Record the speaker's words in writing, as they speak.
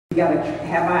We got to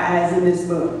have our eyes in this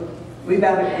book. We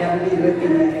got to be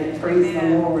looking at it. Praise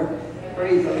the Lord.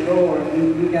 Praise the Lord.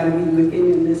 We got to be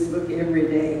looking in this book every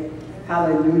day.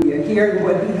 Hallelujah. Hearing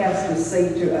what he has to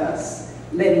say to us.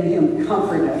 Letting him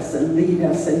comfort us and lead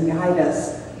us and guide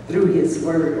us through his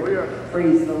word. Oh, yeah.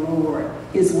 Praise the Lord.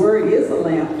 His word is a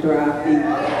lamp to our feet.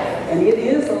 And it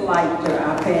is a light to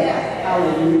our path.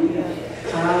 Hallelujah.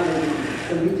 Hallelujah.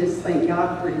 So we just thank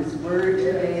God for his word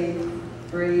today.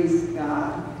 Praise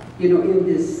God. You know, in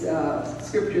this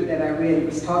scripture that I read, it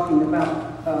was talking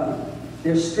about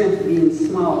their strength being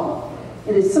small.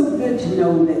 And it's so good to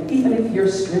know that even if your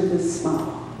strength is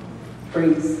small,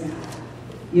 praise God.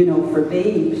 You know, for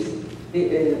babes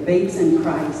in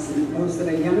Christ and those that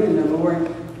are young in the Lord,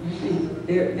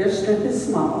 their strength is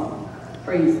small.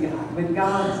 Praise God. But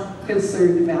God's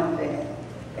concerned about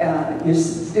that. You're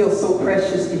still so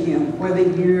precious to him. Whether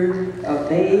you're a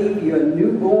babe, you're a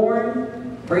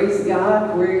newborn, praise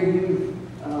God, where you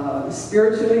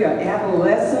spiritually are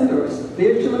adolescent or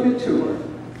spiritually mature,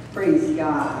 praise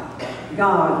God.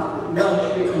 God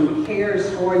loves you and cares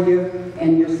for you,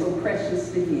 and you're so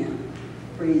precious to him.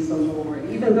 Praise the Lord.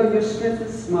 Even though your strength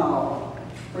is small,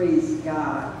 praise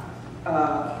God.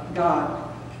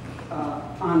 God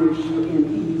honors you and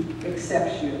he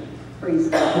accepts you. Praise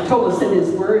God. He told us in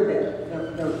his word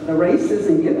that the race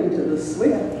isn't given to the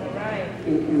swift.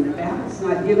 And the battle's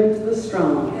not given to the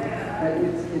strong. But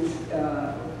it's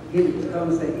given to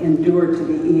those that endure to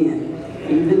the end.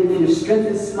 Even if your strength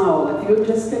is small, if you'll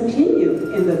just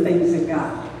continue in the things of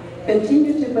God.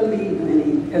 Continue to believe in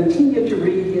him. Continue to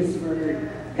read his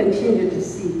word. Continue to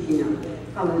seek him.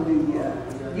 Hallelujah.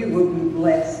 You will be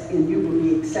blessed and you will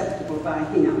be acceptable by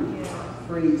him.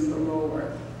 Praise the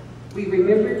Lord. We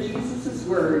remember Jesus'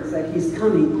 words that he's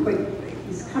coming quickly.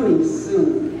 He's coming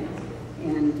soon.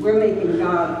 And we're making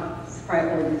God's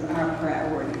priorities our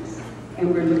priorities.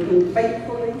 And we're looking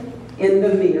faithfully in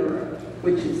the mirror,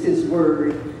 which is his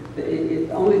word.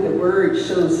 Only the word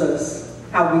shows us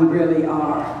how we really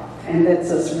are and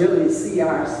lets us really see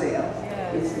ourselves.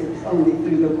 It's only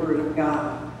through the word of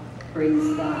God.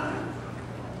 Praise God.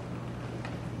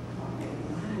 All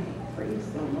right. Praise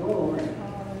the Lord.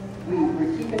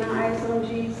 We're keeping our eyes on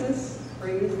Jesus.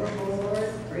 Praise the Lord.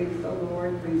 Praise the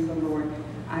Lord. Praise the Lord.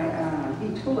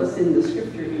 He told us in the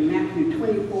scripture in Matthew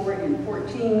 24 and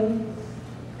 14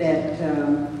 that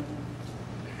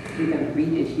we're going to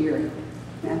read it here.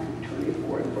 Matthew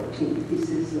 24 and 14. He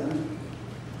says,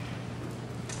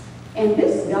 and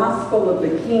this gospel of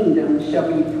the kingdom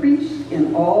shall be preached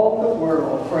in all the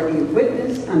world for a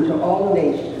witness unto all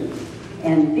nations,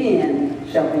 and then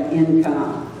shall the end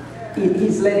come.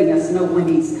 He's letting us know when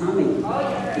he's coming.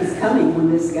 He's coming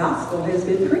when this gospel has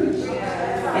been preached.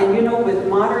 And you know, with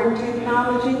modern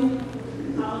technology,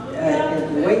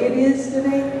 the way it is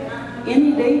today,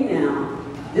 any day now,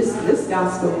 this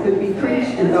gospel could be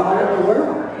preached into all of the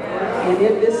world. And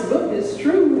if this book is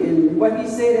true and what he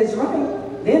said is right,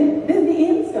 then the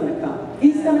end's going to come.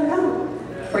 He's going to come.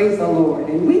 Praise the Lord.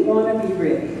 And we want to be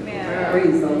ready. Amen.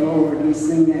 Praise the Lord. We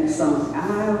sing that song.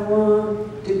 I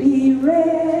want to be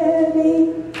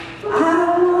ready.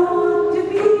 I want to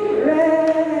be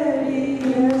ready.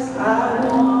 Yes, I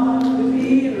want to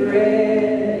be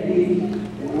ready.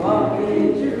 Walking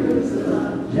in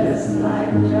Jerusalem just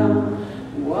like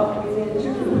John. Walking in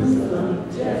Jerusalem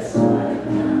just like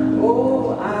John.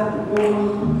 Oh, I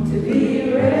want to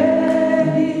be ready.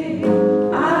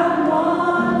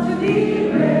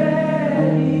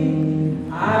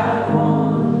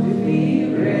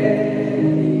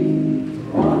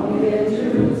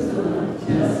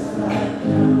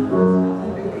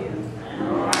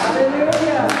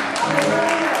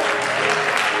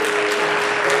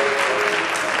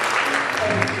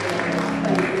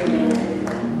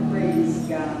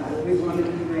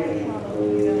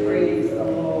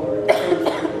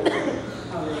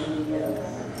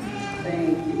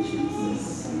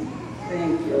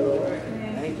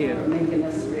 Making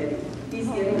us ready. He's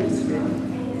getting us ready.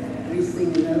 We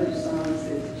sing another song that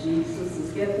says, Jesus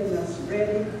is getting us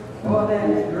ready for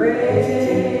that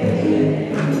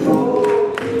great.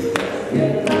 Oh, Jesus is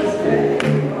getting us ready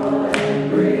for that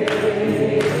great.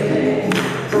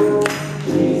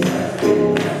 Jesus is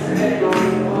getting us ready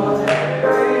for that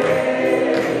great.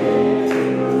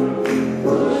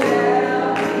 Who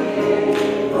shall be able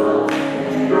to stand?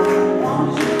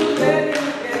 Won't you let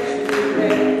him get you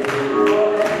ready?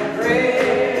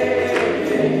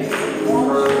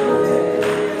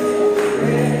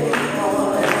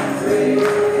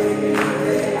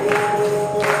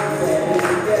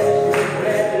 Yeah.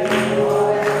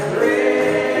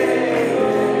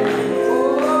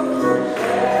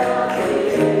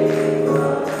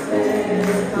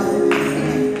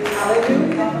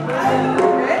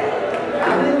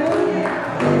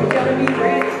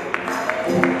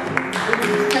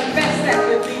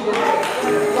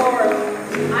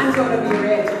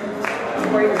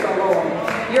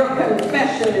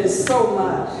 confession is so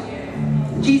much.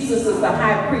 Jesus is the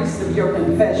high priest of your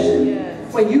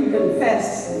confession. When you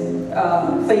confess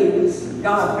things,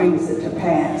 God brings it to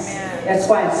pass. That's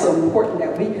why it's so important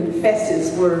that we confess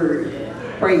His word,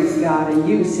 praise God, and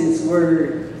use His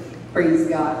word, praise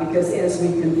God, because as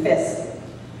we confess it,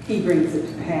 He brings it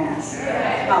to pass.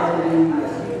 Hallelujah.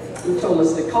 He told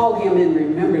us to call Him in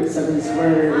remembrance of His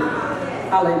word.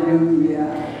 Hallelujah.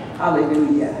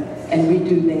 Hallelujah. And we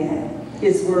do that.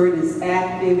 His word is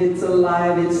active, it's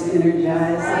alive, it's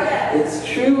energizing, it's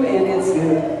true, and it's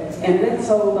good. And let's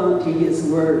hold on to His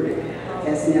word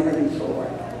as never before.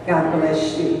 God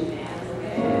bless you.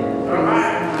 Praise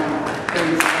God.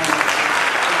 Praise God.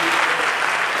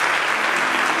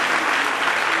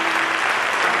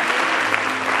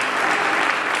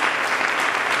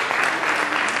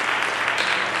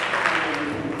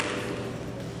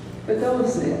 For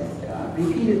those that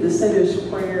repeated the sinner's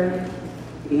prayer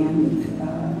and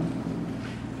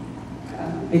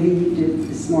maybe you did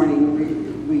this morning,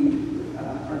 we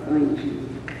are going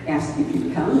to ask you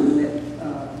to come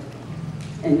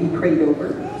and be prayed over.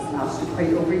 Allow us to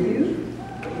pray over you.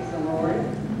 Praise the Lord.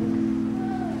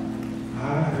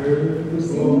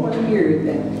 Is anyone here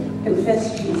that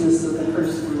confessed Jesus as the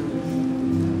first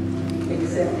time,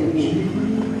 accepted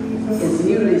Him, is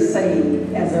newly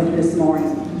saved as of this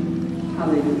morning?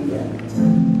 Hallelujah.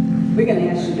 We're going to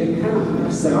ask you to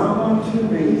come. So,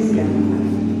 praise God.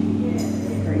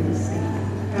 Praise God.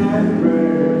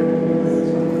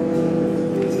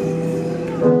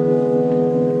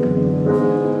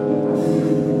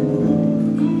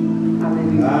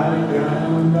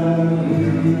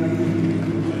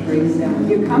 Praise God.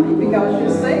 You're coming because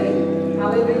you're saved.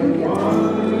 Hallelujah.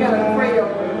 We got to pray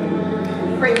over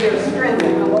you. Pray your strength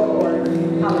in the Lord.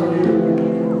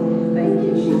 Hallelujah. Thank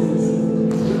you, Jesus.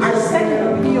 Our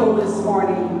second appeal this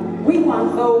morning, we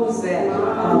want those that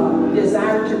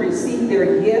desire to receive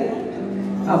their gift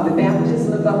of the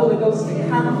baptism of the Holy Ghost to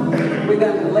come. We're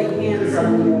going to lay hands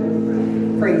on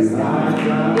you. Praise God.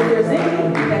 If there's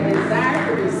anyone that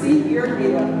desire to receive your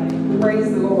gift,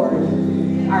 praise the Lord.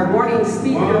 Our morning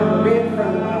speaker read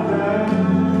from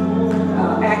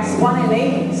Acts 1 and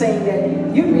 8, saying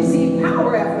that you receive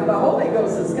power after the Holy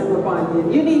Ghost has come upon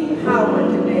you. You need power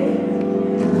today.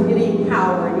 You need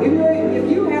power. If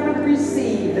you haven't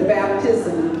received the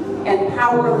baptism and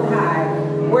power of high,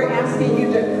 we're asking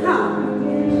you to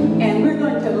come, and we're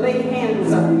going to lay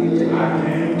hands on you to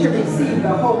receive the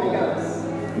Holy Ghost.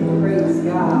 Praise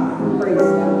God. Praise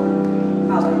God.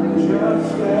 Hallelujah.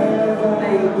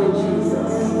 Thank you,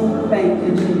 Jesus. Thank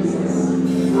you, Jesus.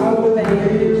 Thank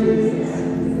you, Jesus.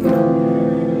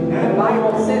 The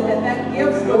Bible said that gift